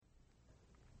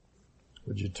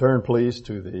Would you turn, please,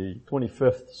 to the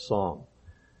 25th Psalm,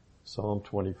 Psalm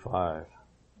 25.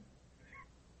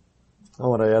 I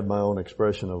want to add my own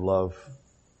expression of love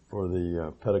for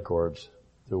the Petticords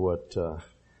to what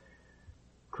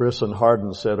Chris and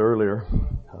Hardin said earlier.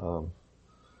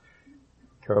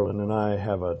 Carolyn and I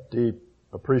have a deep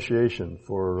appreciation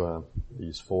for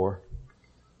these four.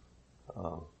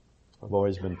 I've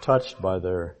always been touched by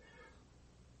their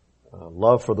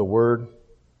love for the Word,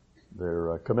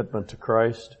 their commitment to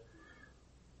Christ,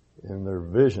 and their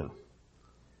vision.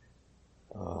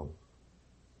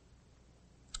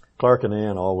 Clark and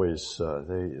Ann always,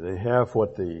 they have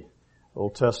what the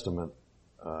Old Testament,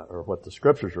 or what the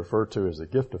Scriptures refer to as the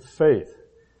gift of faith,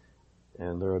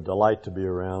 and they're a delight to be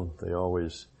around. They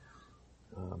always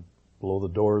blow the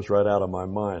doors right out of my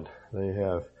mind. They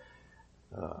have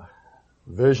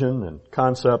vision and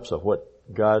concepts of what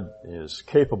God is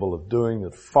capable of doing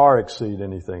that far exceed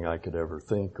anything I could ever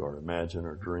think or imagine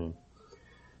or dream.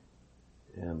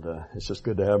 And it's just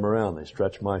good to have them around. They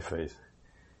stretch my faith.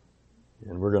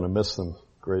 And we're going to miss them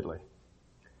greatly.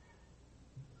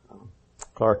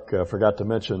 Clark forgot to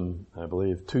mention, I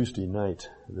believe, Tuesday night,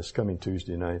 this coming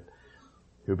Tuesday night,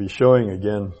 he'll be showing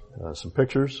again some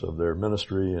pictures of their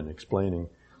ministry and explaining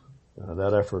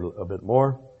that effort a bit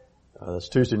more. That's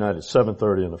Tuesday night at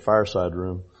 7:30 in the Fireside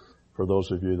Room for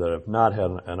those of you that have not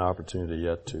had an opportunity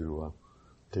yet to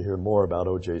hear more about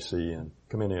OJC and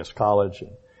Comenius College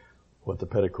and what the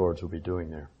Petticords will be doing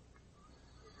there.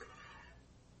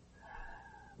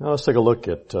 Now let's take a look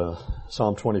at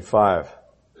Psalm 25.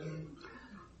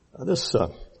 This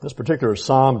particular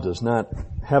psalm does not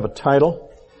have a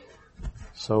title,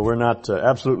 so we're not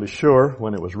absolutely sure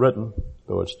when it was written,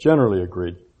 though it's generally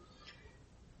agreed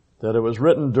that it was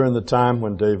written during the time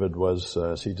when David was,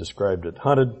 as he described it,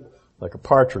 hunted like a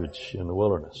partridge in the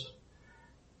wilderness.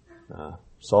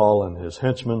 Saul and his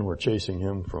henchmen were chasing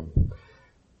him from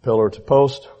pillar to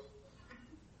post.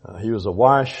 He was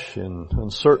awash in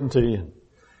uncertainty,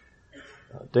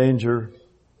 danger,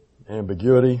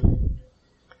 ambiguity.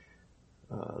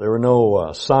 There were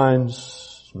no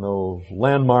signs, no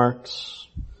landmarks,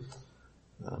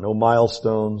 no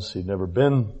milestones. He'd never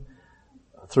been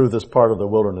through this part of the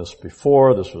wilderness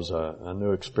before. This was a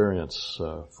new experience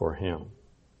for him.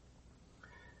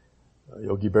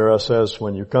 Yogi Berra says,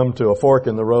 when you come to a fork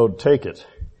in the road, take it.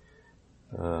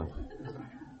 That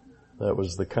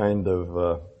was the kind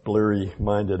of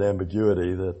bleary-minded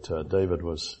ambiguity that David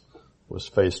was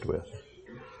faced with.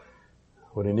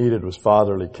 What he needed was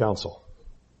fatherly counsel.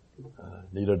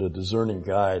 Needed a discerning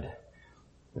guide,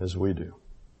 as we do.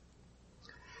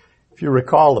 If you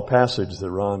recall the passage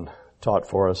that Ron taught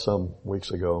for us some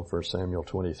weeks ago, 1 Samuel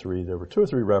 23, there were 2 or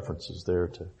 3 references there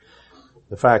to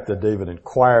the fact that David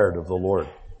inquired of the Lord.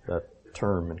 That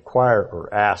term, inquire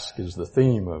or ask, is the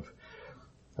theme of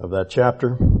that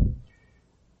chapter.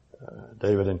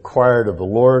 David inquired of the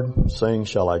Lord, saying,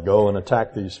 shall I go and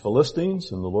attack these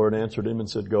Philistines? And the Lord answered him and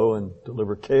said, go and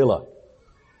deliver Keilah.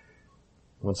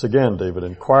 Once again, David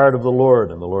inquired of the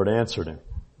Lord, and the Lord answered him.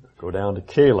 Go down to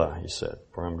Keilah, he said,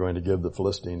 for I'm going to give the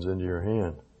Philistines into your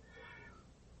hand.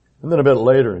 And then a bit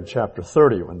later in chapter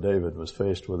 30, when David was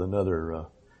faced with another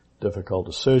difficult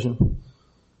decision,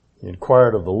 he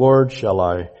inquired of the Lord, shall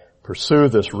I pursue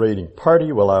this raiding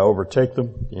party? Will I overtake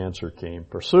them? The answer came,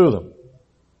 pursue them.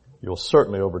 You'll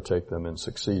certainly overtake them and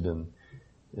succeed in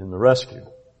the rescue.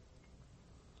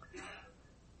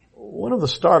 One of the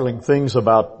startling things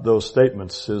about those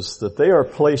statements is that they are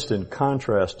placed in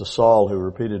contrast to Saul, who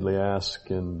repeatedly asked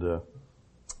and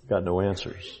got no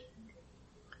answers.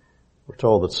 We're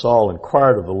told that Saul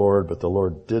inquired of the Lord, but the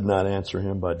Lord did not answer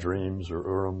him by dreams or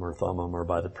Urim or Thummim or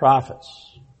by the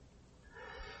prophets.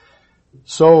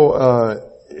 So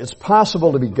it's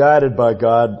possible to be guided by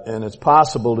God, and it's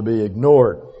possible to be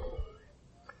ignored.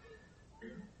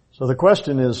 So the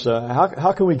question is,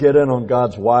 how can we get in on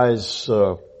God's wise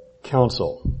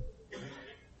counsel?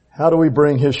 How do we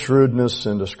bring His shrewdness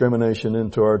and discrimination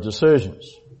into our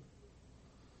decisions?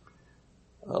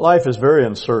 Life is very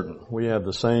uncertain. We have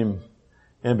the same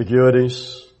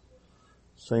ambiguities,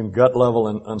 same gut level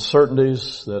and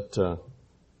uncertainties that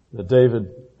David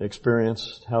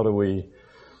experienced. How do we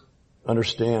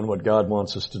understand what God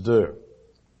wants us to do?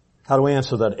 How do we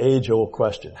answer that age-old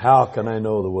question? How can I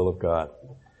know the will of God?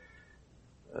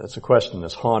 That's a question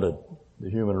that's haunted the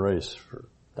human race for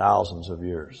thousands of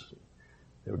years.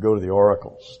 They would go to the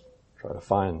oracles, try to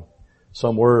find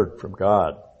some word from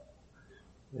God.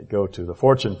 They go to the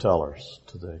fortune tellers,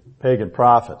 to the pagan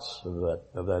prophets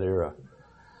of that era,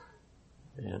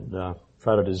 and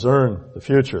try to discern the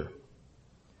future.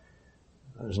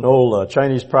 There's an old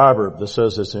Chinese proverb that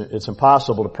says it's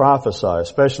impossible to prophesy,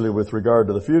 especially with regard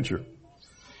to the future.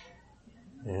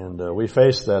 And we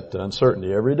face that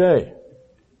uncertainty every day.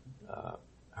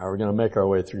 How are we going to make our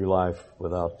way through life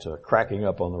without cracking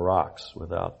up on the rocks,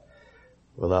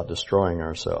 without destroying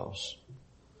ourselves?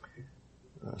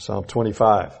 Psalm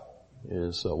 25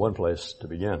 is one place to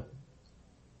begin.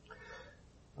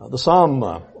 The psalm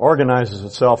organizes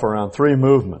itself around three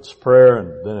movements: prayer,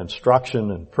 and then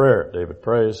instruction and prayer. David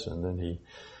prays, and then he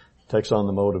takes on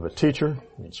the mode of a teacher,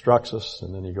 he instructs us,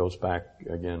 and then he goes back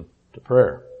again to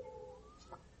prayer.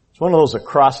 It's one of those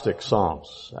acrostic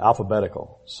psalms,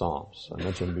 alphabetical psalms. I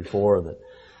mentioned before that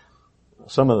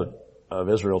some of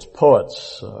Israel's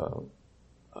poets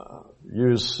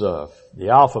use the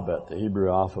alphabet, the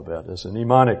Hebrew alphabet, as a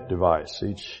mnemonic device.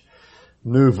 Each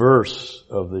new verse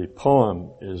of the poem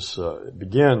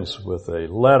begins with a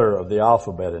letter of the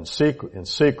alphabet in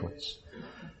sequence.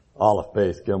 Aleph,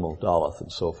 Beth, Gimel, Daleth,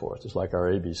 and so forth. It's like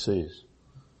our ABCs.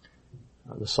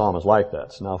 The psalm is like that.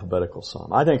 It's an alphabetical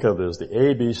psalm. I think of it as the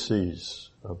ABCs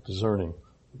of discerning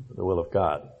the will of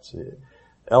God. It's the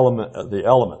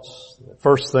elements, the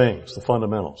first things, the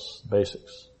fundamentals, the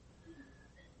basics.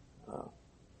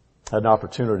 Had an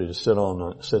opportunity to sit in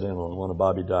on one of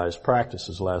Bobby Dye's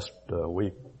practices last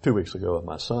week, 2 weeks ago, with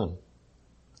my son,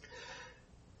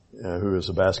 who is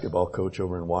a basketball coach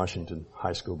over in Washington,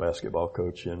 high school basketball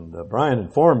coach. And Brian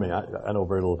informed me, I know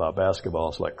very little about basketball,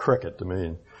 it's like cricket to me.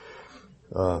 And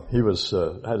he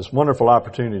had this wonderful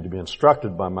opportunity to be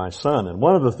instructed by my son. And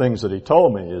one of the things that he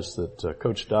told me is that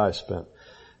Coach Dye spent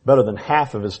better than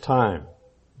half of his time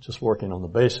just working on the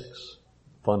basics,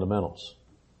 fundamentals.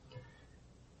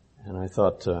 And I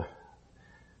thought,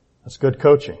 that's good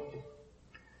coaching.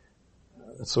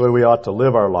 That's the way we ought to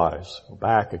live our lives. Go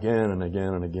back again and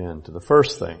again and again to the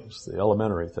first things, the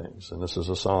elementary things. And this is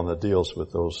a psalm that deals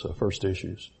with those first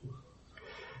issues.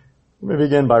 Let me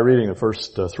begin by reading the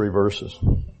first three verses.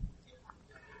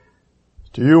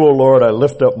 To you, O Lord, I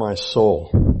lift up my soul.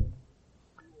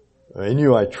 In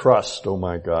you I trust, O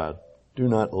my God. Do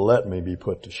not let me be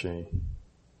put to shame,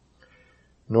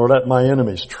 nor let my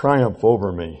enemies triumph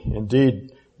over me.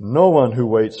 Indeed, no one who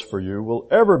waits for you will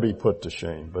ever be put to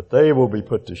shame, but they will be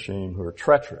put to shame who are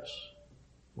treacherous,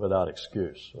 without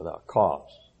excuse, without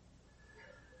cause.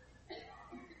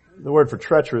 The word for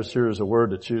treacherous here is a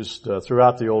word that's used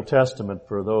throughout the Old Testament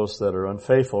for those that are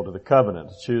unfaithful to the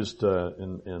covenant. It's used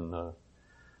in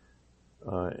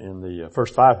the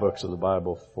first 5 books of the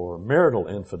Bible for marital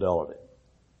infidelity.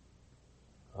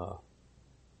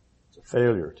 It's a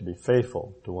failure to be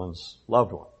faithful to one's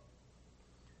loved one.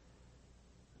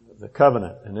 The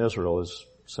covenant in Israel is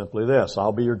simply this: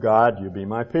 I'll be your God, you be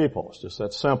my people. It's just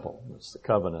that simple. It's the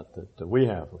covenant that we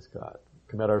have with God.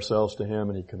 Commit ourselves to Him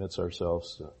and He commits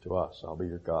ourselves to us. I'll be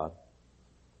your God.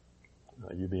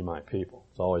 You be my people.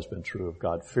 It's always been true of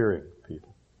God-fearing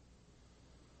people.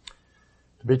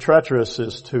 To be treacherous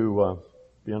is to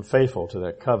be unfaithful to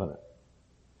that covenant.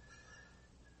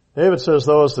 David says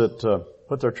those that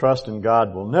put their trust in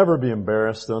God will never be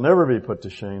embarrassed. They'll never be put to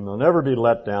shame. They'll never be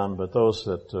let down. But those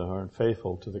that are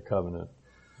unfaithful to the covenant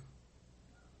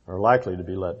are likely to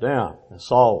be let down, as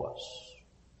Saul was.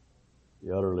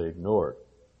 Be utterly ignored.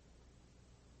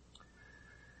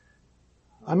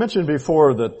 I mentioned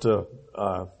before that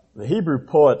the Hebrew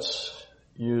poets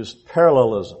used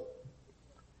parallelism.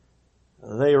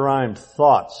 They rhymed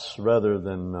thoughts rather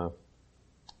than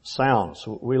sounds.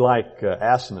 We like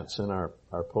assonance in our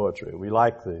poetry. We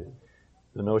like the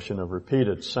notion of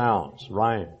repeated sounds,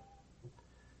 rhyme.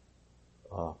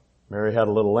 Mary had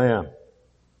a little lamb.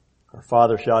 Her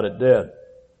father shot it dead.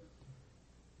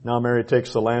 Now Mary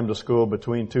takes the lamb to school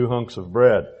between 2 hunks of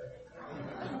bread.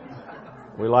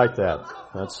 We like that.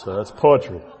 That's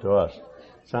poetry to us.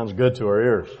 Sounds good to our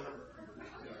ears.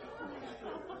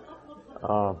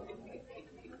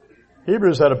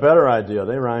 Hebrews had a better idea.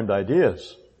 They rhymed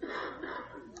ideas.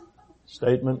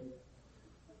 Statement,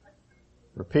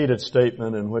 repeated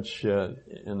statement in which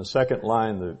in the second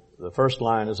line, the first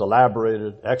line is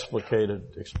elaborated,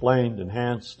 explicated, explained,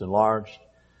 enhanced, enlarged.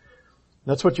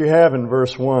 That's what you have in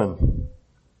verse 1.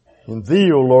 In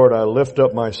Thee, O Lord, I lift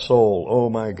up my soul. O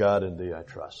my God, in Thee I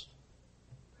trust.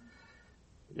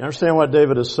 You understand what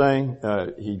David is saying?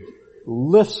 He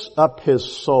lifts up his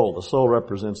soul. The soul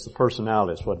represents the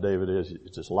personality. It's what David is.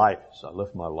 It's his life. So I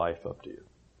lift my life up to You.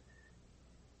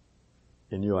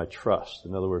 In You I trust.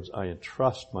 In other words, I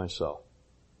entrust myself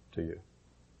to You.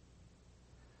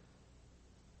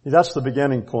 That's the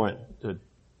beginning point, to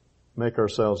make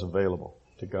ourselves available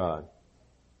to God.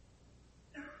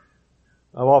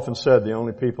 I've often said the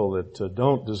only people that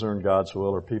don't discern God's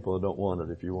will are people that don't want it.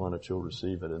 If you want it, you'll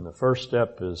receive it. And the first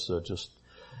step is just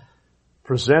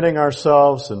presenting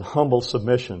ourselves in humble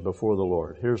submission before the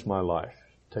Lord. Here's my life.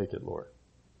 Take it, Lord.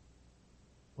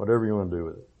 Whatever you want to do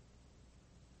with it,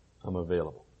 I'm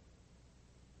available.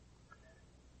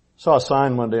 Saw a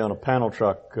sign one day on a panel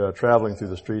truck traveling through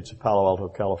the streets of Palo Alto,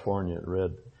 California. It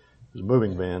was a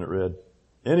moving van. It read,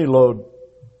 any load,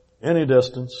 any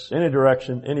distance, any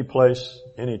direction, any place,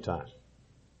 any time.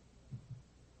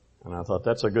 And I thought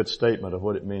that's a good statement of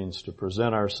what it means to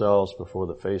present ourselves before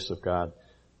the face of God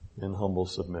in humble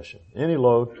submission. Any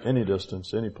load, any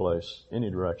distance, any place,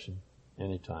 any direction,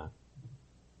 any time.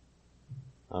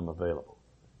 I'm available.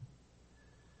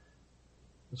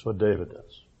 That's what David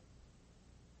does.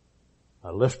 I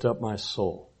lift up my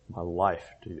soul, my life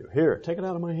to you. Here, take it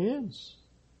out of my hands.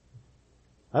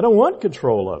 I don't want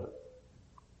control of it.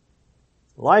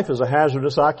 Life is a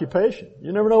hazardous occupation.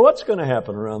 You never know what's going to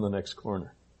happen around the next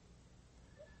corner.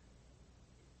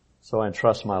 So I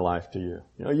entrust my life to you.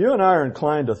 You and I are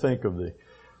inclined to think of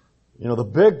the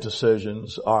big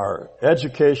decisions are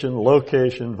education,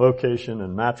 location, vocation,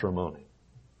 and matrimony.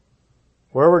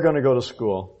 Where we're going to go to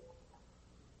school,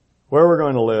 where we're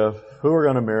going to live, who we're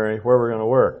going to marry, where we're going to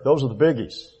work. Those are the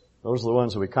biggies. Those are the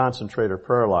ones that we concentrate our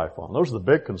prayer life on. Those are the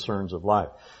big concerns of life.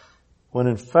 When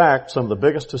in fact, some of the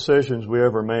biggest decisions we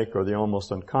ever make are the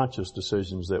almost unconscious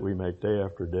decisions that we make day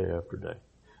after day after day.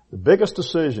 The biggest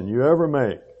decision you ever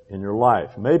make in your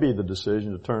life may be the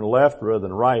decision to turn left rather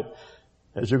than right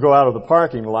as you go out of the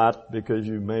parking lot, because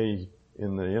you may,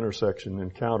 in the intersection,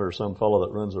 encounter some fellow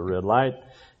that runs a red light,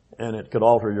 and it could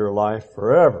alter your life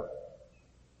forever.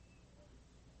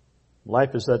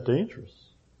 Life is that dangerous.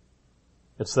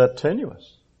 It's that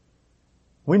tenuous.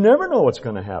 We never know what's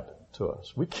going to happen to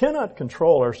us. We cannot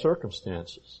control our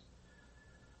circumstances.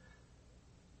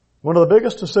 One of the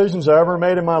biggest decisions I ever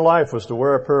made in my life was to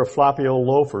wear a pair of floppy old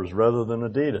loafers rather than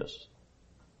Adidas.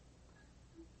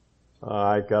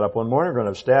 I got up one morning, we're going to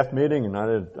have a staff meeting, and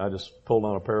I just pulled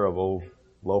on a pair of old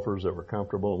loafers that were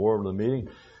comfortable and wore them to the meeting.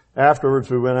 Afterwards,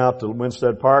 we went out to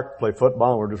Winstead Park, play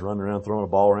football, and we're just running around throwing a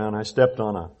ball around. I stepped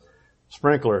on a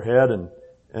sprinkler head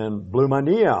and blew my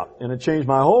knee out, and it changed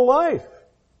my whole life.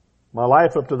 My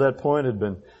life up to that point had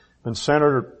been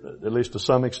centered, at least to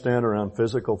some extent, around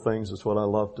physical things. That's what I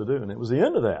love to do. And it was the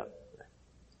end of that.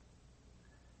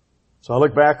 So I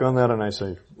look back on that and I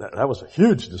say, that was a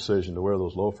huge decision to wear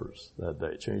those loafers that day.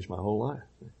 It changed my whole life.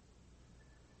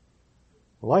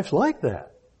 Life's like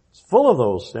that. It's full of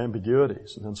those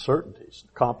ambiguities and uncertainties,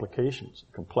 and complications,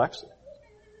 and complexity.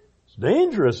 It's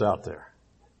dangerous out there.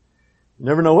 You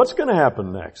never know what's going to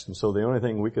happen next. And so the only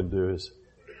thing we can do is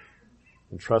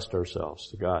entrust ourselves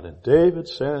to God. And David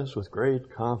says with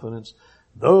great confidence,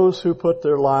 those who put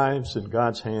their lives in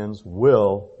God's hands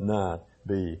will not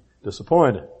be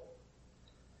disappointed.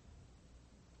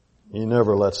 He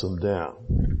never lets them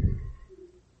down.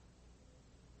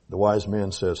 The wise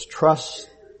man says, trust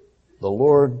the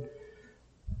Lord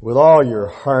with all your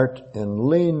heart and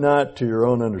lean not to your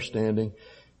own understanding.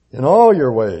 In all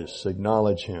your ways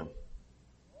acknowledge Him,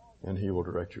 and He will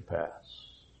direct your paths.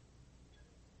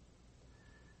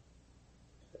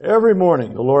 Every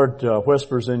morning the Lord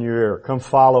whispers in your ear, come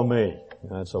follow me.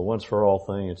 It's a once for all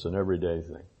thing. It's an everyday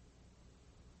thing.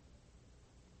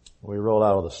 We roll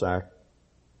out of the sack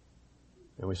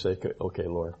and we say, okay,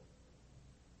 Lord,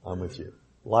 I'm with you.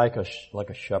 Like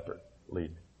a shepherd, lead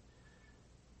me.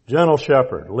 Gentle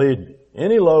shepherd, lead me.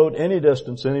 Any load, any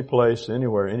distance, any place,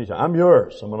 anywhere, anytime. I'm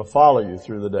yours. I'm going to follow you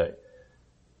through the day.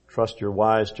 Trust your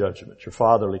wise judgment, your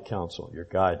fatherly counsel, your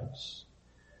guidance.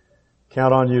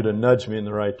 Count on you to nudge me in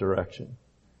the right direction.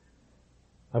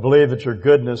 I believe that your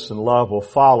goodness and love will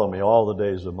follow me all the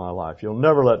days of my life. You'll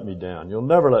never let me down. You'll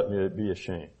never let me be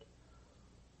ashamed.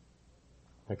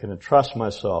 I can entrust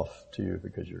myself to you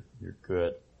because you're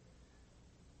good.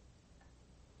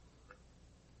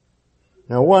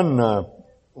 Now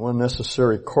one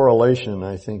necessary correlation,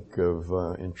 I think, of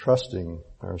entrusting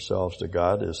ourselves to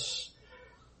God is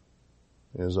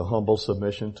a humble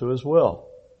submission to His will.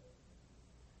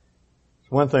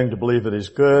 It's one thing to believe that He's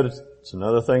good. It's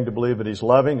another thing to believe that He's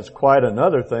loving. It's quite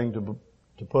another thing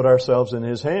to put ourselves in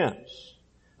His hands.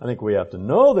 I think we have to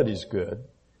know that He's good,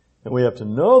 and we have to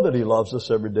know that He loves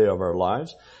us every day of our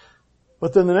lives.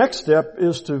 But then the next step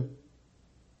is to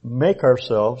make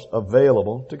ourselves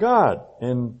available to God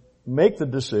and make the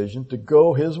decision to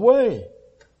go His way.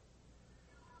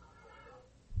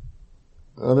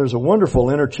 There's a wonderful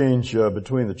interchange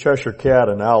between the Cheshire Cat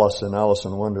and Alice in Alice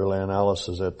in Wonderland. Alice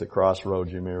is at the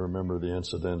crossroads. You may remember the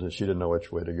incident, and she didn't know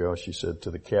which way to go. She said to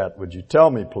the cat, would you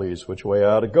tell me, please, which way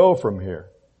I ought to go from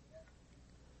here?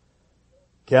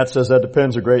 Cat says that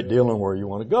depends a great deal on where you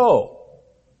want to go,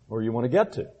 where you want to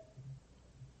get to.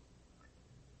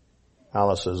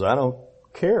 Alice says, I don't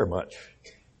care much.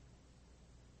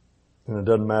 And it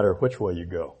doesn't matter which way you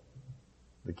go,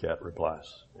 the cat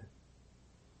replies.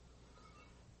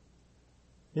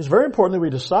 It's very important that we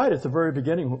decide at the very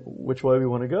beginning which way we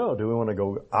want to go. Do we want to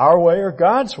go our way or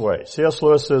God's way? C.S.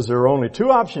 Lewis says there are only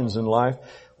two options in life.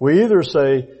 We either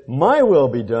say, my will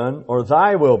be done, or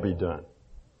thy will be done.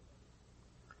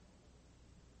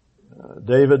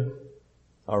 David,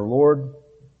 our Lord,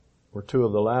 were two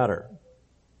of the latter.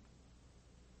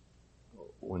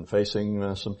 When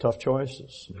facing some tough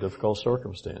choices, some difficult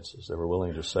circumstances, they were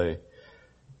willing to say,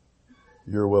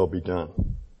 your will be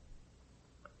done.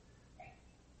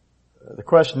 The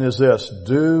question is this: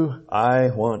 do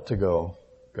I want to go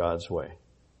God's way?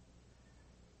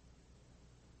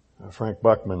 Frank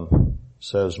Buckman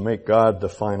says, make God the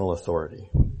final authority.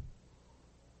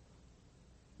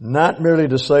 Not merely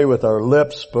to say with our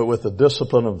lips, but with the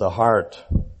discipline of the heart.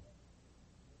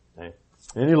 Okay.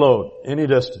 Any load, any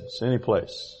distance, any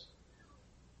place,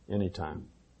 any time,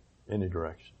 any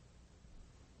direction.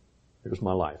 Here's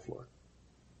my life, Lord.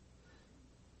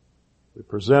 We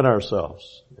present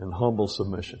ourselves in humble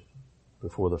submission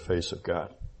before the face of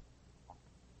God.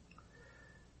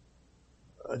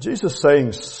 Jesus'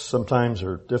 sayings sometimes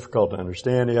are difficult to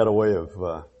understand. He had a way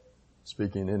of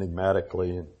speaking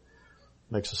enigmatically and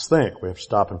makes us think. We have to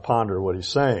stop and ponder what he's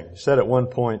saying. He said at one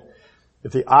point,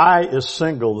 if the eye is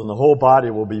single, then the whole body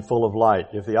will be full of light.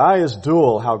 If the eye is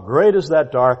dual, how great is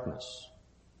that darkness?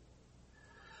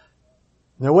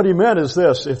 Now what he meant is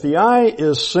this: if the eye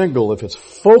is single, if it's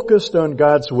focused on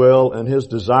God's will and His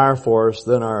desire for us,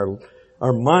 then our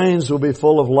minds will be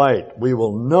full of light. We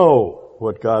will know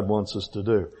what God wants us to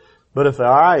do. But if the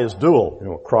eye is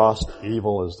dual, crossed,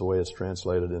 evil is the way it's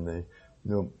translated in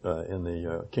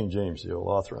the King James, the old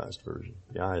authorized version.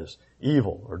 The eye is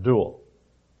evil or dual.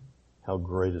 How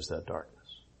great is that darkness?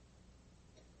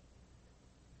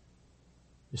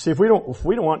 You see, if we don't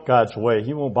want God's way,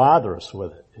 He won't bother us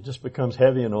with it. It just becomes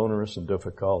heavy and onerous and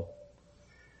difficult.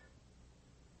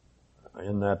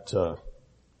 In that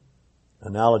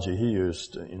analogy he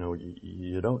used,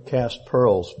 you don't cast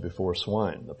pearls before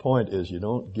swine. The point is you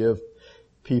don't give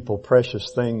people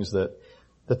precious things that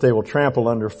they will trample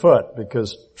underfoot,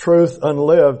 because truth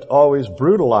unlived always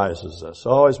brutalizes us,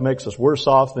 always makes us worse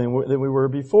off than we were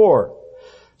before.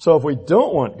 So if we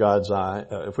don't want God's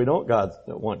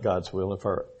want God's will,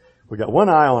 we got one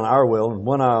eye on our will and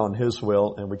one eye on His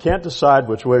will, and we can't decide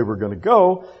which way we're going to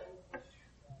go,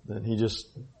 then He just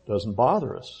doesn't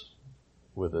bother us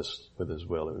with His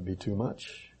will. It would be too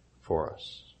much for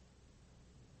us.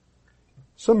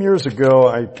 Some years ago,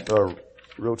 I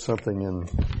wrote something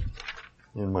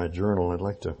in my journal. I'd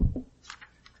like to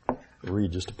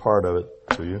read just a part of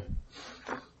it to you.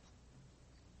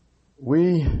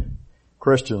 We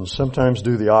Christians sometimes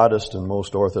do the oddest and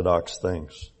most orthodox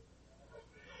things.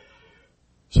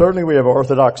 Certainly we have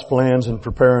orthodox plans and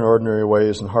prepare in ordinary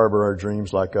ways and harbor our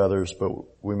dreams like others, but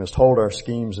we must hold our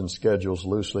schemes and schedules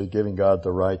loosely, giving God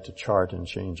the right to chart and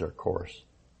change our course.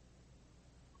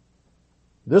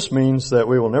 This means that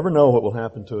we will never know what will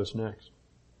happen to us next.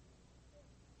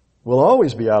 We'll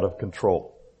always be out of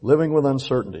control, living with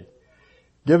uncertainty,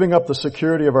 giving up the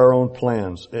security of our own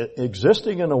plans,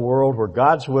 existing in a world where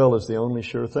God's will is the only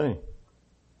sure thing.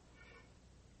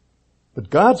 But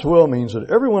God's will means that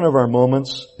every one of our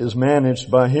moments is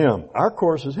managed by Him. Our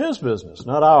course is His business,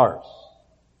 not ours.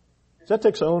 That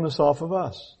takes the onus off of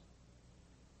us.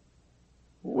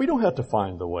 We don't have to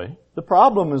find the way. The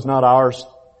problem is not ours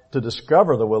to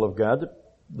discover the will of God.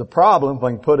 The problem, if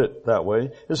I can put it that way,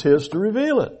 is His to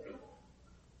reveal it.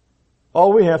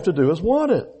 All we have to do is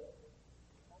want it.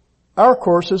 Our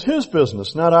course is His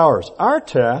business, not ours. Our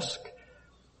task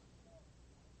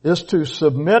is to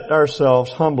submit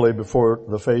ourselves humbly before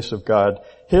the face of God.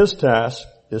 His task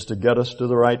is to get us to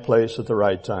the right place at the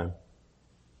right time,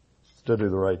 to do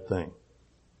the right thing.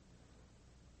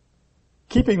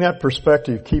 Keeping that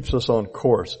perspective keeps us on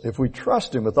course. If we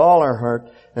trust Him with all our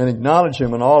heart and acknowledge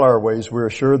Him in all our ways, we're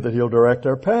assured that He'll direct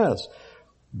our paths.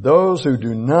 Those who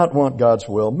do not want God's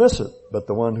will miss it, but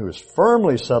the one who is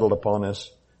firmly settled upon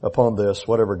this,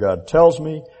 whatever God tells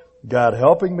me, God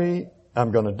helping me,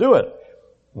 I'm going to do it,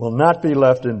 will not be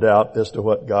left in doubt as to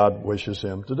what God wishes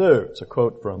him to do. It's a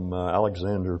quote from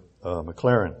Alexander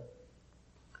Maclaren.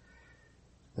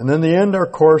 And in the end, our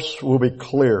course will be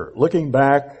clear. Looking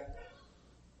back,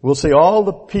 we'll see all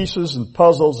the pieces and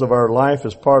puzzles of our life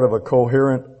as part of a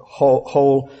coherent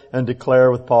whole and declare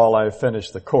with Paul, I have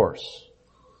finished the course.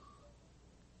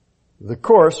 The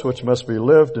course, which must be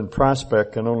lived in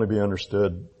prospect, can only be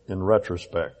understood in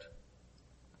retrospect.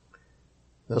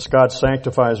 Thus God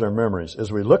sanctifies our memories.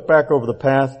 As we look back over the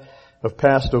path of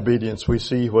past obedience, we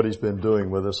see what He's been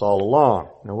doing with us all along.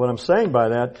 Now what I'm saying by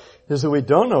that is that we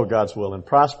don't know God's will in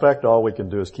prospect. All we can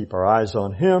do is keep our eyes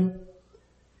on Him,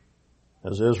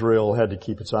 as Israel had to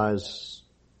keep its eyes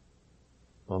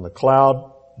on the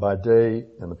cloud by day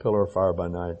and the pillar of fire by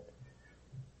night.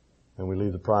 And we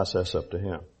leave the process up to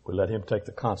Him. We let Him take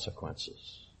the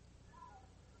consequences.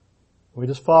 We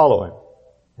just follow Him.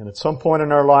 And at some point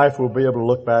in our life, we'll be able to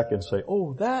look back and say,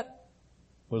 oh, that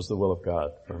was the will of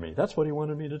God for me. That's what He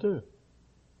wanted me to do.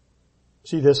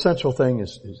 See, the essential thing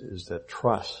is that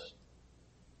trust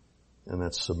and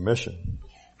that submission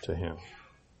to Him.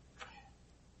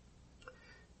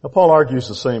 Now, Paul argues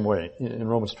the same way in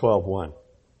Romans 12:1.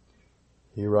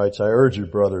 He writes, I urge you,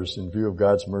 brothers, in view of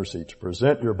God's mercy, to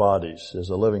present your bodies as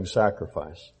a living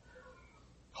sacrifice,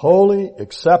 holy,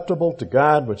 acceptable to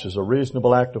God, which is a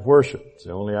reasonable act of worship. It's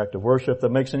the only act of worship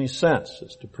that makes any sense,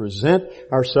 is to present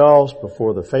ourselves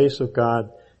before the face of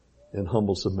God in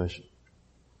humble submission.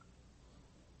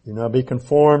 Do not be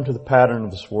conformed to the pattern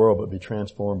of this world, but be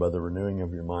transformed by the renewing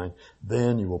of your mind.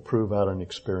 Then you will prove out and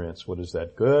experience what is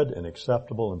that good and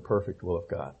acceptable and perfect will of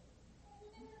God.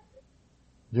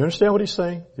 Do you understand what he's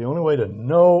saying? The only way to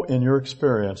know in your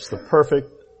experience the perfect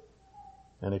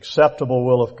and acceptable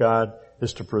will of God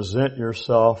is to present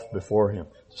yourself before Him.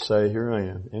 To say, here I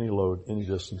am, any load, any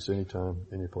distance, any time,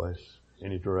 any place,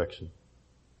 any direction.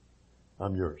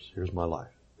 I'm yours. Here's my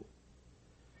life.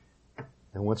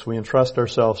 And once we entrust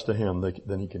ourselves to Him,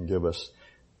 then He can give us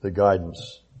the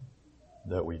guidance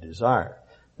that we desire.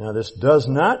 Now this does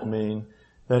not mean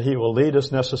that He will lead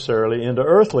us necessarily into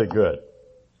earthly good.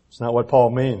 It's not what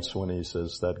Paul means when he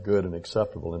says that good and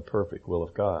acceptable and perfect will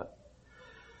of God.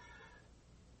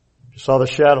 You saw the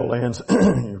Shadowlands.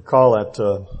 You recall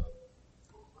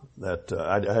that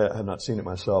I have not seen it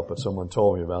myself, but someone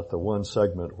told me about the one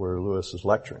segment where Lewis is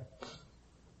lecturing.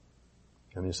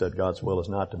 And he said God's will is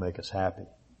not to make us happy.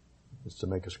 It's to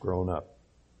make us grown up.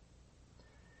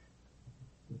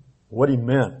 What he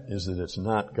meant is that it's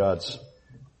not God's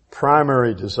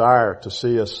primary desire to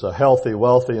see us healthy,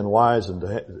 wealthy, and wise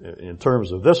in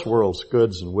terms of this world's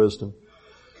goods and wisdom.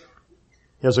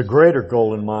 He has a greater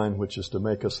goal in mind, which is to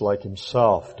make us like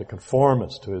Himself, to conform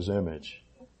us to His image.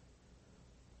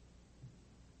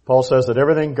 Paul says that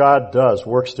everything God does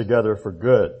works together for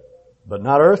good, but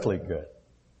not earthly good.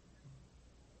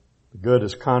 The good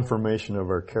is confirmation of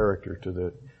our character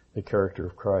to the character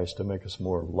of Christ, to make us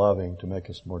more loving, to make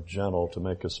us more gentle, to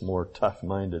make us more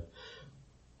tough-minded,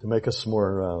 to make us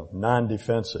more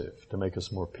non-defensive, to make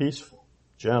us more peaceful,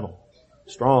 gentle,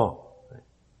 strong.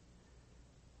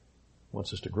 He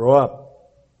wants us to grow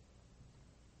up,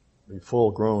 be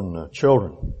full-grown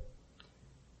children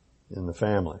in the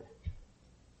family.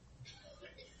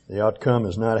 The outcome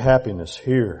is not happiness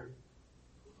here.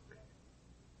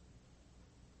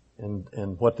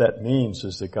 And what that means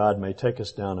is that God may take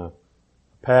us down a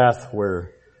path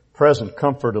where present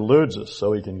comfort eludes us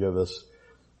so He can give us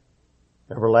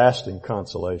everlasting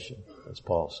consolation, as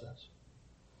Paul says.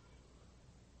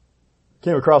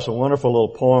 Came across a wonderful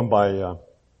little poem by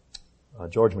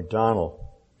George MacDonald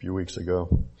a few weeks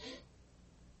ago.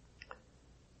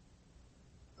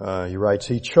 He writes,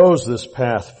 He chose this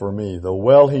path for me, though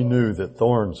well He knew that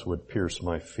thorns would pierce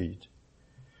my feet.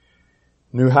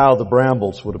 Knew how the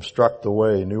brambles would obstruct the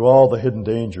way, knew all the hidden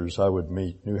dangers I would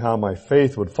meet, knew how my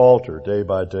faith would falter day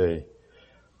by day.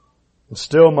 And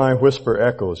still my whisper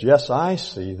echoes, yes, I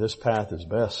see this path is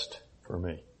best for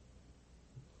me.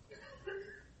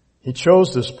 He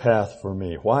chose this path for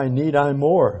me. Why need I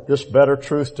more? This better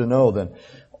truth to know than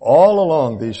all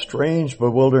along these strange,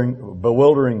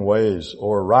 bewildering ways,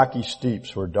 or rocky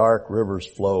steeps where dark rivers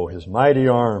flow, His mighty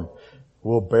arm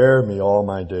will bear me all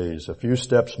my days. A few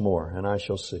steps more, and I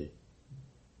shall see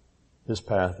His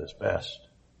path is best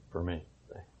for me.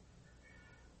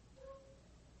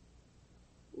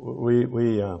 We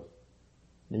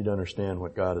need to understand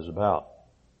what God is about.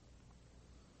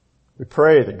 We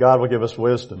pray that God will give us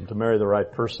wisdom to marry the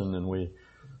right person, and we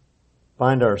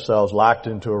find ourselves locked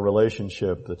into a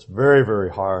relationship that's very,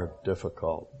 very hard,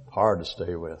 difficult, hard to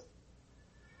stay with.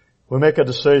 We make a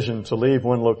decision to leave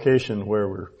one location where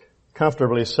we're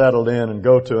comfortably settled in and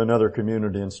go to another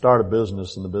community and start a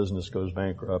business, and the business goes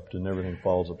bankrupt and everything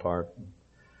falls apart.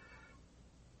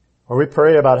 Or we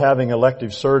pray about having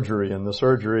elective surgery, and the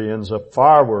surgery ends up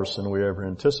far worse than we ever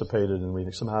anticipated, and we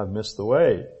somehow have missed the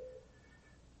way.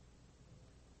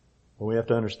 Well, we have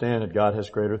to understand that God has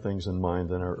greater things in mind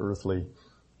than our earthly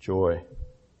joy.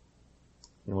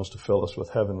 He wants to fill us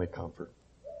with heavenly comfort.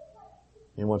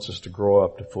 He wants us to grow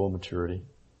up to full maturity.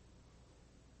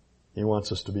 He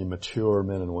wants us to be mature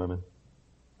men and women.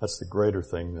 That's the greater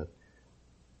thing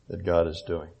that God is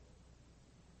doing.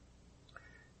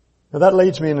 Now that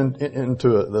leads me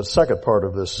into the second part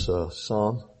of this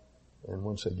psalm. And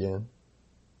once again,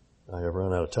 I have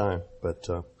run out of time, but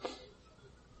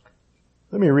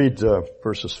let me read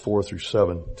verses 4 through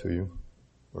 7 to you,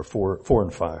 or 4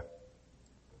 and 5.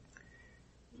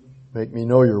 Make me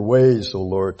know your ways, O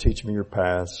Lord. Teach me your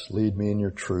paths. Lead me in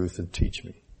your truth and teach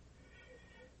me.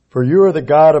 For you are the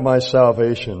God of my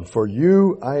salvation. For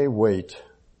you I wait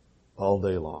all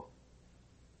day long.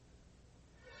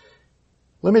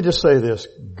 Let me just say this.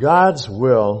 God's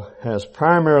will has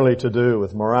primarily to do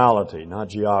with morality, not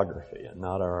geography, and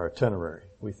not our itinerary.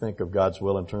 We think of God's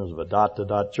will in terms of a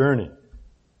dot-to-dot journey.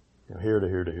 You know, here to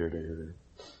here to here to here to here.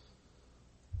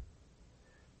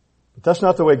 But that's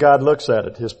not the way God looks at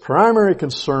it. His primary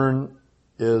concern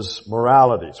is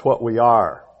morality. It's what we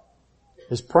are.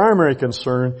 His primary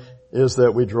concern is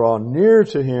that we draw near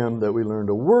to Him, that we learn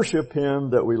to worship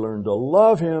Him, that we learn to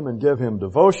love Him and give Him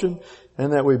devotion,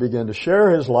 and that we begin to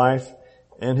share His life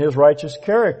and His righteous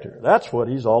character. That's what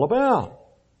He's all about.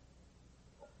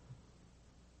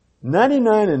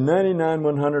 99 and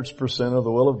 100% of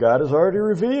the will of God is already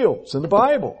revealed. It's in the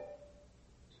Bible.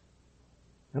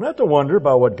 I don't have to wonder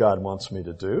about what God wants me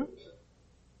to do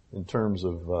in terms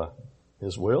of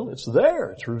His will. It's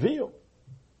there. It's revealed.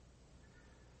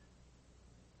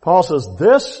 Paul says,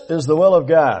 this is the will of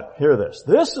God. Hear this.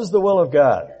 This is the will of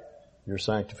God, your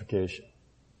sanctification,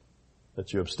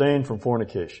 that you abstain from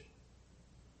fornication.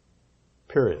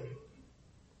 Period.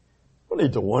 We don't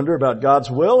need to wonder about God's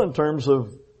will in terms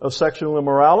of sexual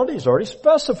immorality. He's already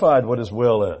specified what His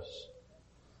will is.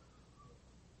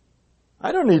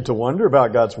 I don't need to wonder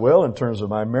about God's will in terms of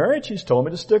my marriage. He's told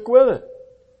me to stick with it.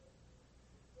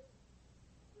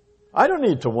 I don't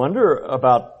need to wonder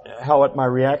about what my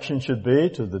reaction should be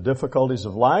to the difficulties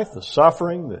of life, the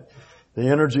suffering, the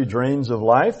energy drains of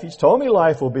life. He's told me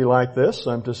life will be like this,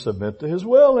 so I'm to submit to His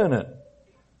will in it.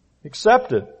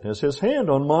 Accept it as His hand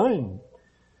on mine.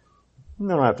 I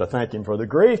don't have to thank Him for the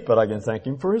grief, but I can thank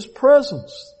Him for His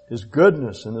presence, His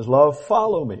goodness, and His love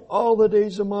follow me all the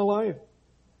days of my life.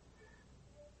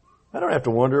 I don't have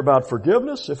to wonder about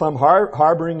forgiveness. If I'm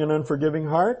harboring an unforgiving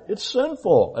heart, it's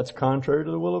sinful. That's contrary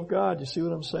to the will of God. You see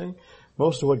what I'm saying?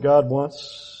 Most of what God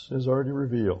wants is already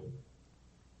revealed.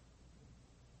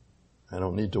 I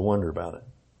don't need to wonder about it.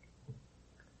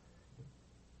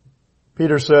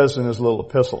 Peter says in his little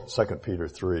epistle, 2 Peter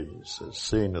 3, he says,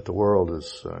 seeing that the world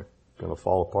is going to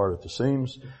fall apart at the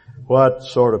seams, what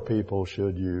sort of people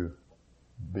should you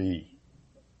be?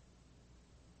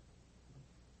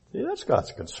 See, that's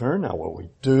God's concern. Not what we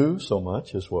do so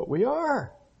much as what we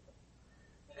are.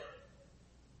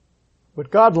 What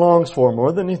God longs for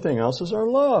more than anything else is our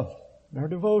love, our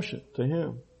devotion to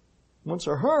Him. He wants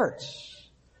our hearts.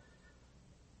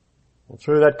 And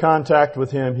through that contact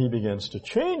with Him, He begins to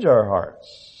change our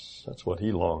hearts. That's what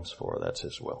He longs for. That's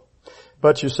His will.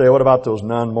 But you say, what about those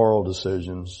non-moral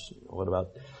decisions? What about,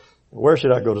 where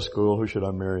should I go to school? Who should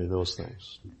I marry? Those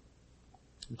things.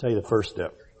 I'll tell you the first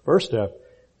step. First step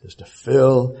is to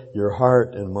fill your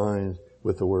heart and mind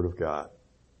with the Word of God.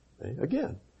 Okay?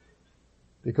 Again,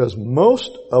 because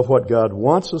most of what God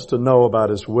wants us to know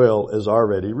about His will is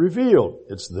already revealed.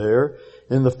 It's there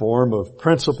in the form of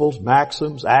principles,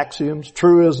 maxims, axioms,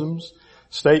 truisms,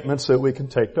 statements that we can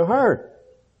take to heart.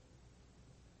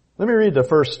 Let me read the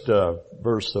first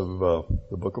verse of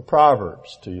the book of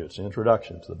Proverbs to you. It's the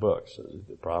introduction to the book. So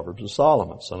the Proverbs of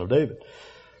Solomon, son of David.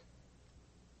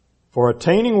 For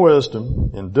attaining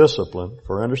wisdom and discipline,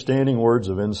 for understanding words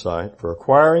of insight, for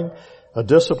acquiring a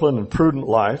disciplined and prudent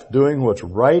life, doing what's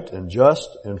right and just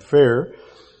and fair,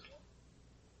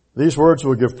 these words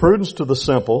will give prudence to the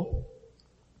simple,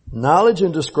 knowledge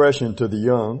and discretion to the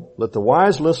young. Let the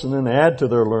wise listen and add to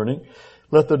their learning.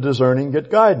 Let the discerning get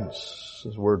guidance.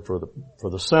 This is a word for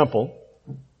the simple.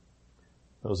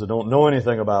 Those that don't know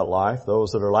anything about life,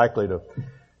 those that are likely to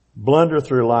blunder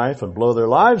through life and blow their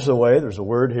lives away. There's a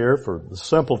word here for the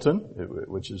simpleton,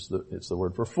 which is it's the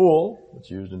word for fool. It's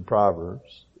used in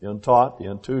Proverbs. The untaught, the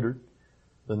untutored,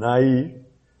 the naive.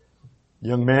 The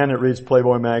young man that reads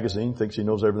Playboy magazine thinks he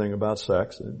knows everything about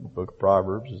sex. The book of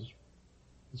Proverbs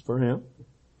is for him.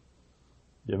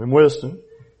 Give him wisdom.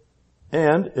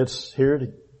 And it's here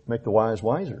to make the wise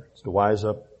wiser. It's to wise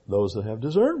up those that have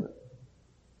discernment.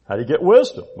 How do you get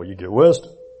wisdom? Well, you get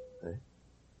wisdom.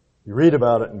 You read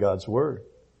about it in God's Word.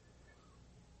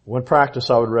 One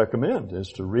practice I would recommend is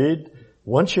to read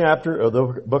one chapter of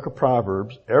the book of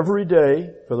Proverbs every day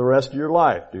for the rest of your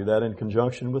life. Do that in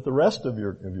conjunction with the rest of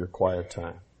your quiet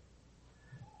time.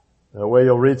 That way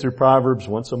you'll read through Proverbs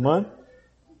once a month.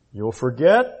 You'll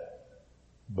forget,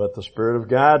 but the Spirit of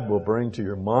God will bring to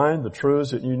your mind the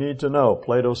truths that you need to know.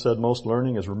 Plato said most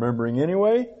learning is remembering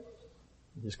anyway.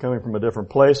 He's coming from a different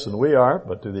place than we are,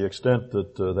 but to the extent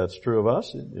that that's true of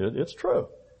us, it's true.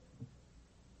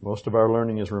 Most of our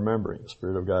learning is remembering. The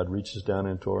Spirit of God reaches down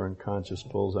into our unconscious,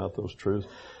 pulls out those truths,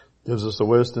 gives us the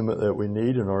wisdom that we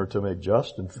need in order to make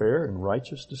just and fair and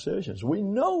righteous decisions. We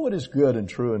know what is good and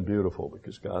true and beautiful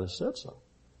because God has said so.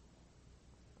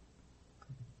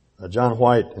 John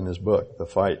White, in his book, The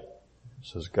Fight,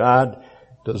 says, God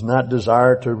does not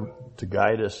desire to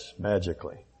guide us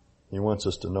magically. He wants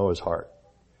us to know His heart.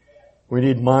 We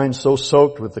need minds so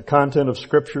soaked with the content of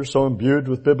Scripture, so imbued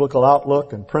with biblical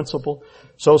outlook and principle,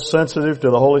 so sensitive to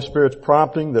the Holy Spirit's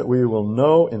prompting that we will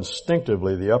know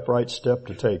instinctively the upright step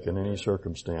to take in any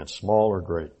circumstance, small or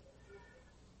great.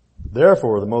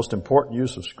 Therefore, the most important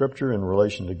use of Scripture in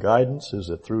relation to guidance is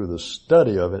that through the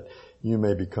study of it, you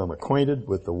may become acquainted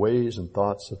with the ways and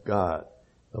thoughts of God.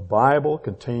 The Bible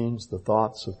contains the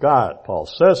thoughts of God. Paul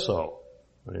says so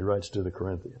when he writes to the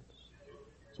Corinthians.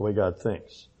 It's the way God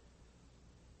thinks.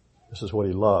 This is what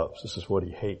He loves. This is what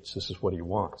He hates. This is what He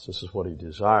wants. This is what He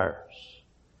desires.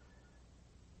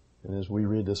 And as we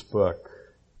read this book,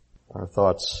 our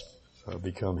thoughts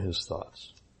become His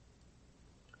thoughts.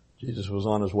 Jesus was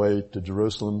on His way to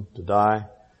Jerusalem to die.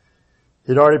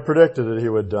 He'd already predicted that He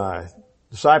would die.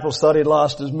 Disciples thought He'd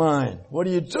lost His mind. What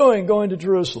are you doing going to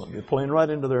Jerusalem? You're playing right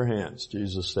into their hands.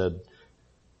 Jesus said,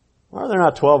 are there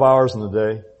not 12 hours in the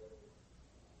day?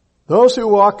 Those who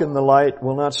walk in the light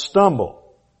will not stumble.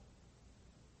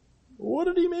 What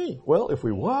did He mean? Well, if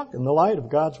we walk in the light of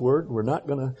God's Word, we're not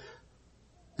going to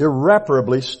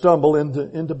irreparably stumble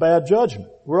into bad judgment.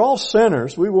 We're all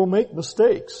sinners. We will make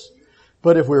mistakes.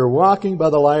 But if we're walking by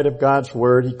the light of God's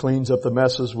Word, He cleans up the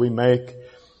messes we make.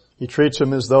 He treats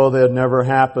them as though they had never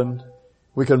happened.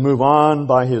 We can move on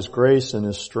by His grace and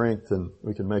His strength, and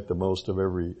we can make the most of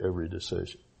every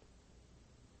decision.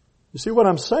 You see, what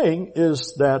I'm saying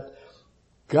is that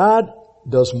God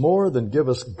does more than give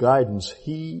us guidance.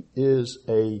 He is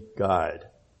a guide.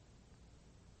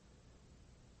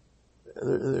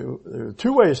 There are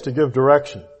two ways to give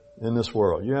direction in this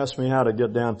world. You ask me how to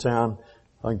get downtown,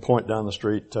 I can point down the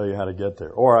street and tell you how to get there.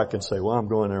 Or I can say, well, I'm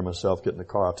going there myself, get in the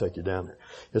car, I'll take you down there.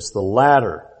 It's the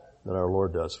latter that our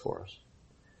Lord does for us.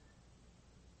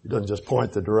 He doesn't just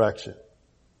point the direction.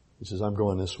 He says, I'm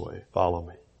going this way. Follow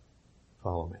me.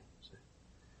 Follow me. See?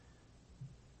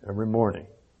 Every morning,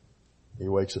 He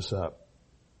wakes us up.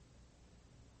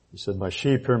 He said, my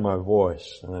sheep hear my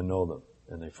voice, and I know them,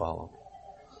 and they follow me.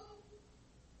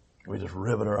 We just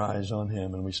rivet our eyes on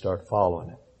Him, and we start following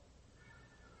Him.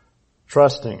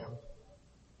 Trusting Him.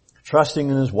 Trusting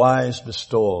in His wise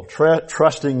bestowal.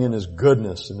 Trusting in His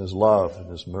goodness and His love and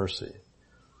His mercy.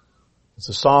 As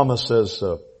the psalmist says,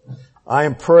 I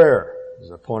am prayer.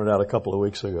 As I pointed out a couple of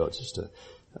weeks ago, it's just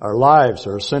our lives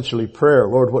are essentially prayer.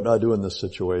 Lord, what do I do in this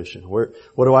situation? What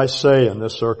do I say in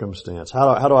this circumstance?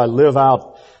 How do I live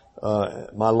out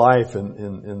my life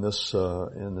in this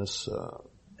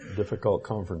difficult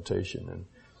confrontation? And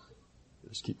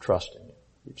just keep trusting Him,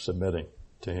 keep submitting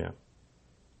to Him,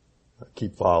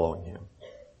 keep following Him.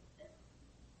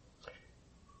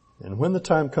 And when the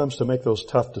time comes to make those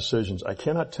tough decisions, I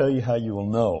cannot tell you how you will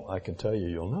know. I can tell you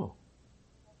you'll know.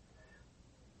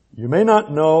 You may not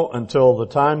know until the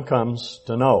time comes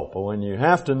to know, but when you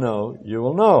have to know, you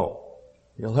will know.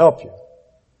 He'll help you.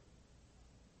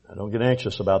 Now, don't get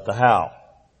anxious about the how.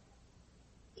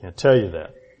 Can't tell you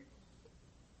that.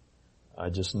 I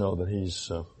just know that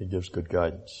He gives good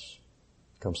guidance.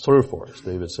 Comes through for us.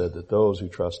 David said that those who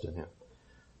trust in Him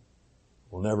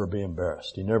will never be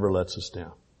embarrassed. He never lets us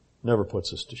down. Never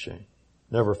puts us to shame.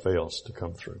 Never fails to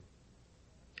come through.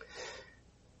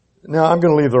 Now, I'm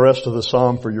going to leave the rest of the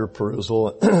psalm for your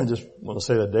perusal. I just want to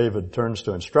say that David turns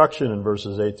to instruction in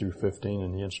verses 8 through 15,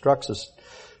 and he instructs us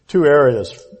two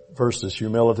areas. First is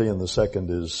humility, and the second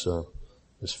is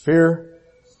fear.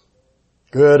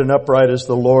 Good and upright is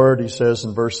the Lord, he says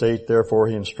in verse 8, therefore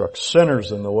He instructs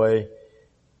sinners in the way.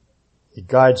 He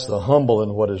guides the humble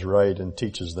in what is right and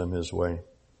teaches them His way.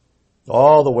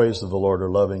 All the ways of the Lord are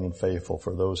loving and faithful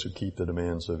for those who keep the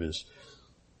demands of His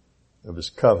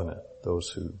covenant, those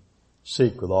who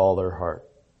seek with all their heart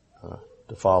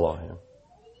to follow Him.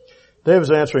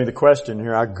 David's answering the question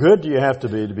here, how good do you have to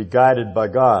be guided by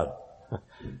God?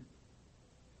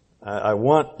 I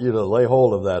want you to lay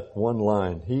hold of that one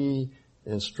line. He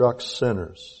instructs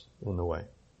sinners in the way.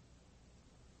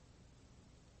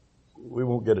 We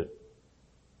won't get it.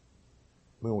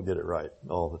 We won't get it right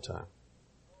all the time.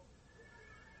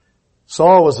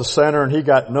 Saul was a sinner and he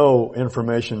got no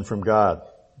information from God.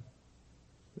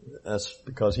 That's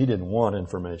because he didn't want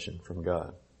information from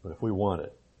God. But if we want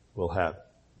it, we'll have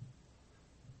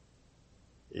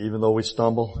it. Even though we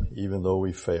stumble, even though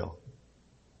we fail.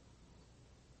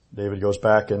 David goes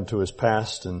back into his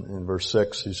past in verse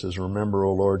 6. He says, remember,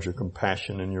 O Lord, your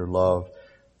compassion and your love,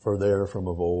 for they are from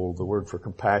of old. The word for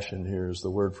compassion here is the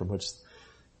word from which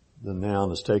the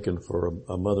noun is taken for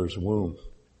a mother's womb.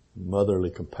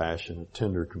 Motherly compassion, a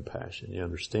tender compassion. He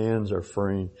understands our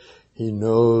frame. He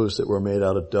knows that we're made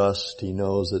out of dust. He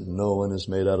knows that no one is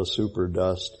made out of super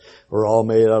dust. We're all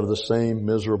made out of the same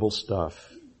miserable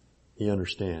stuff. He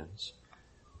understands.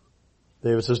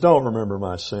 David says, don't remember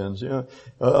my sins,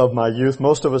 of my youth.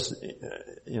 Most of us,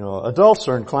 adults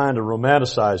are inclined to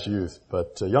romanticize youth,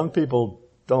 but young people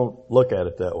don't look at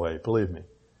it that way, believe me.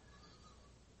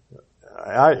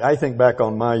 I think back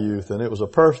on my youth, and it was a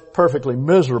perfectly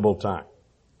miserable time.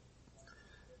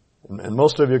 And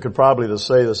most of you could probably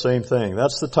say the same thing.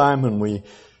 That's the time when we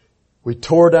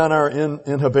tore down our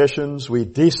inhibitions, we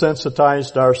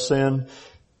desensitized ourselves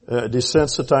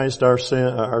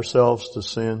to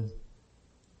sin.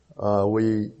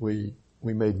 We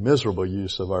made miserable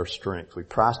use of our strength. We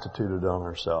prostituted on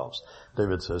ourselves.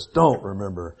 David says, don't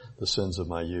remember the sins of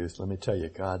my youth. Let me tell you,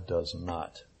 God does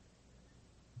not.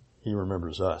 He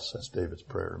remembers us. That's David's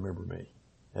prayer. Remember me.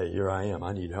 Hey, here I am.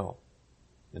 I need help.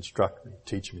 Instruct me.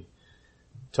 Teach me.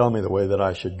 Tell me the way that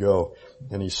I should go.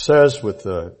 And he says with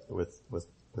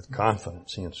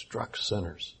confidence, he instructs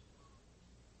sinners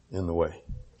in the way.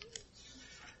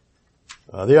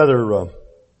 The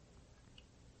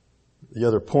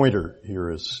other pointer here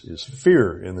is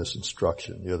fear in this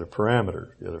instruction. The other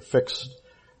parameter, the other fixed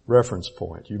reference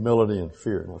point, humility and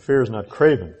fear. Now, fear is not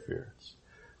craven fear.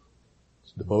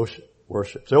 It's devotion,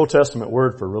 worship. It's the Old Testament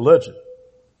word for religion.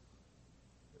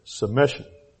 Submission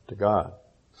to God.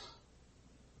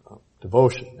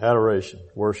 Devotion, adoration,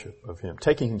 worship of Him.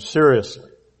 Taking Him seriously.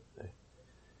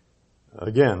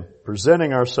 Again,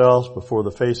 presenting ourselves before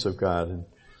the face of God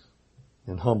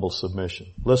in humble submission.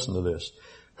 Listen to this.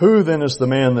 Who then is the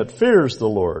man that fears the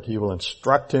Lord? He will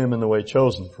instruct him in the way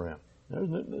chosen for him.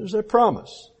 There's a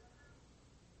promise.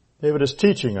 David is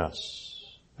teaching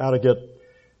us how to get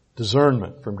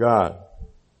discernment from God.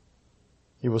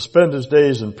 He will spend his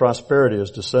days in prosperity.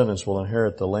 His descendants will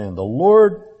inherit the land. The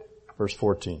Lord, verse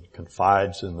 14,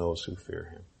 confides in those who fear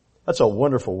Him. That's a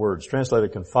wonderful word. It's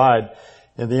translated confide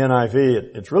in the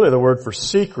NIV. It's really the word for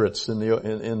secrets in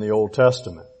the Old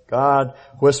Testament. God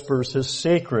whispers His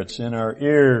secrets in our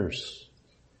ears.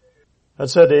 God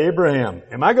said to Abraham,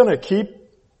 am I going to keep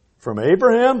from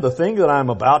Abraham the thing that I'm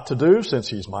about to do since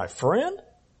he's my friend?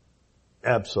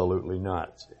 Absolutely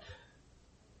not.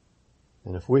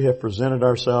 And if we have presented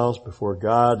ourselves before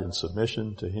God in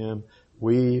submission to Him,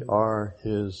 we are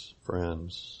His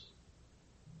friends.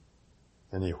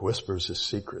 And He whispers His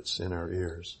secrets in our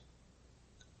ears.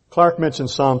 Clark mentioned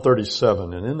Psalm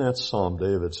 37, and in that psalm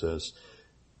David says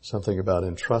something about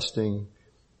entrusting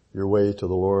your way to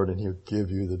the Lord and He'll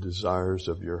give you the desires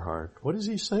of your heart. What is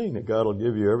he saying? That God will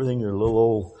give you everything your little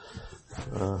old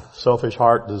selfish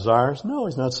heart desires? No,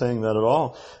 He's not saying that at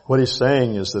all. What He's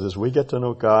saying is that as we get to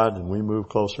know God and we move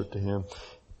closer to Him,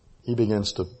 He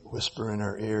begins to whisper in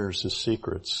our ears His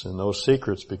secrets, and those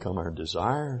secrets become our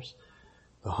desires,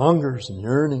 the hungers and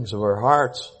yearnings of our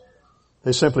hearts.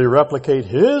 They simply replicate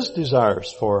His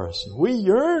desires for us. We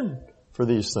yearn for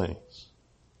these things.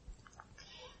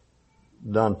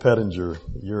 Don Pettinger,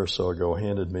 a year or so ago,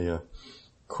 handed me a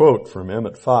quote from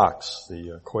Emmett Fox,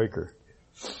 the Quaker.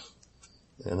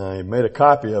 And I made a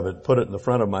copy of it, put it in the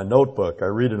front of my notebook. I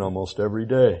read it almost every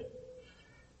day.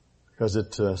 Because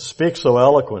it speaks so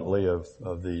eloquently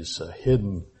of these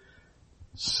hidden,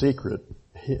 secret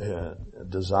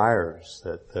desires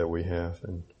that we have.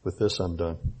 And with this I'm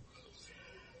done.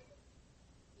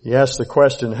 He asks the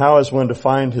question, how is one to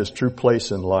find his true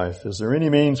place in life? Is there any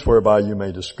means whereby you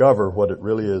may discover what it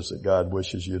really is that God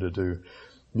wishes you to do?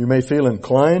 You may feel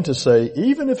inclined to say,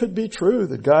 even if it be true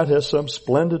that God has some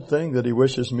splendid thing that He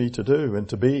wishes me to do and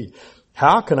to be,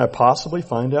 how can I possibly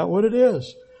find out what it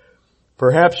is?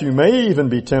 Perhaps you may even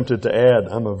be tempted to add,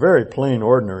 I'm a very plain,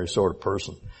 ordinary sort of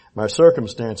person. My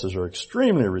circumstances are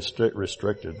extremely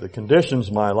restricted. The conditions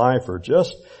of my life are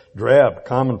just drab,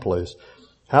 commonplace.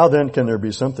 How then can there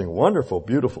be something wonderful,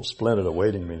 beautiful, splendid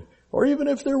awaiting me? Or even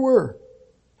if there were,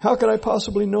 how could I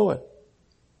possibly know it?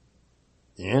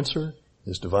 The answer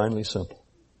is divinely simple.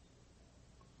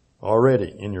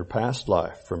 Already in your past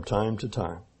life, from time to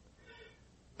time,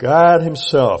 God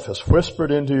Himself has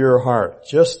whispered into your heart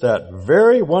just that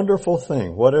very wonderful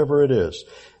thing, whatever it is,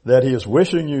 that He is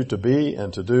wishing you to be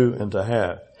and to do and to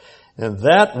have. And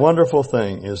that wonderful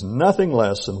thing is nothing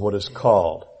less than what is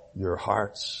called your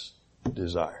heart's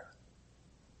desire.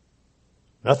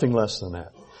 Nothing less than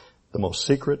that. The most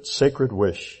secret, sacred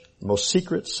wish. The most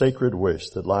secret, sacred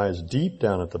wish that lies deep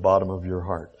down at the bottom of your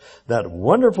heart. That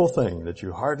wonderful thing that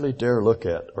you hardly dare look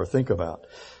at or think about.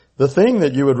 The thing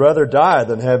that you would rather die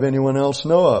than have anyone else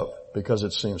know of, because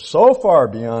it seems so far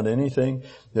beyond anything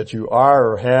that you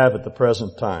are or have at the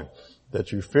present time,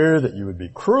 that you fear that you would be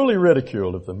cruelly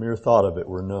ridiculed if the mere thought of it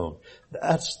were known.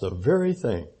 That's the very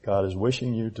thing God is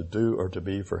wishing you to do or to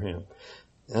be for Him.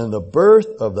 And the birth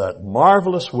of that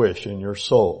marvelous wish in your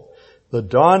soul, the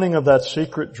dawning of that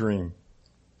secret dream,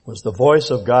 was the voice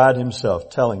of God Himself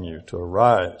telling you to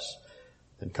arise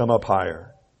and come up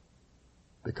higher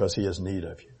because He has need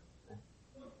of you.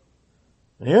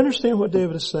 And you understand what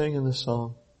David is saying in this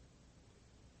song?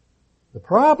 The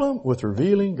problem with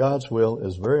revealing God's will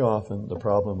is very often the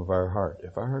problem of our heart.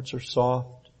 If our hearts are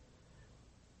soft,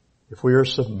 if we are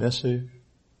submissive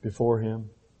before Him,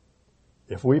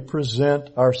 if we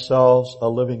present ourselves a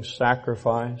living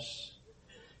sacrifice,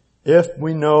 if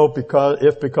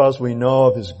because we know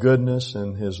of His goodness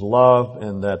and His love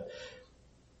and that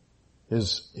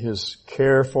His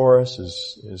care for us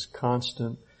is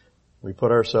constant, we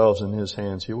put ourselves in His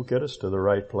hands, He will get us to the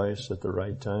right place at the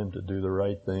right time to do the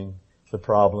right thing. The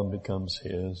problem becomes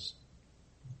His,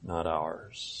 not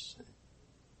ours.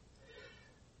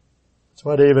 That's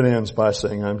why David ends by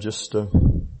saying, I'm just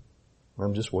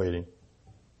waiting.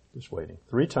 Just waiting.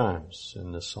 3 times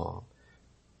in this psalm.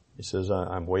 He says,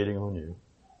 I'm waiting on you.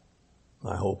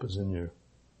 My hope is in you.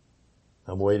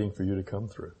 I'm waiting for you to come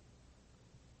through.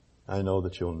 I know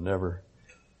that you'll never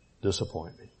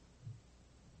disappoint me.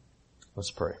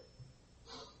 Let's pray.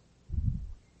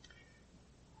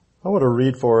 I want to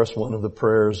read for us one of the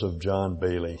prayers of John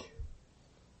Bailey.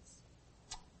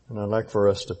 And I'd like for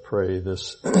us to pray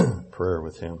this prayer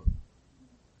with him.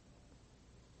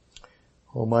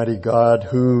 Almighty God,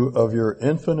 who of your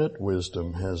infinite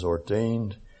wisdom has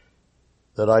ordained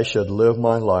that I should live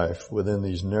my life within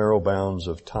these narrow bounds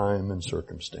of time and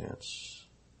circumstance,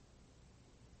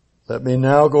 let me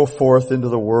now go forth into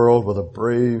the world with a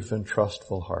brave and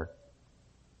trustful heart.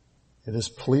 It has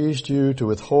pleased you to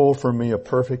withhold from me a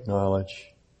perfect knowledge.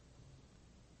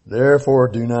 Therefore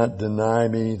do not deny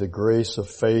me the grace of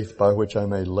faith by which I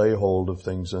may lay hold of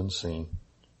things unseen.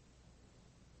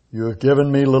 You have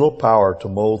given me little power to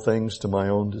mold things to my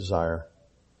own desire.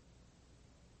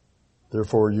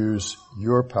 Therefore use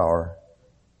your power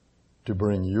to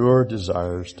bring your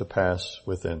desires to pass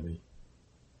within me.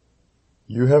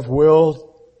 You have willed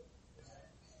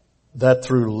that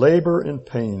through labor and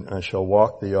pain I shall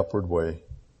walk the upward way.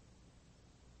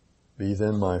 Be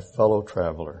then my fellow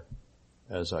traveler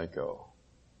as I go.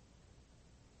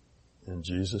 In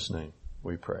Jesus' name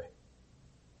we pray.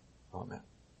 Amen.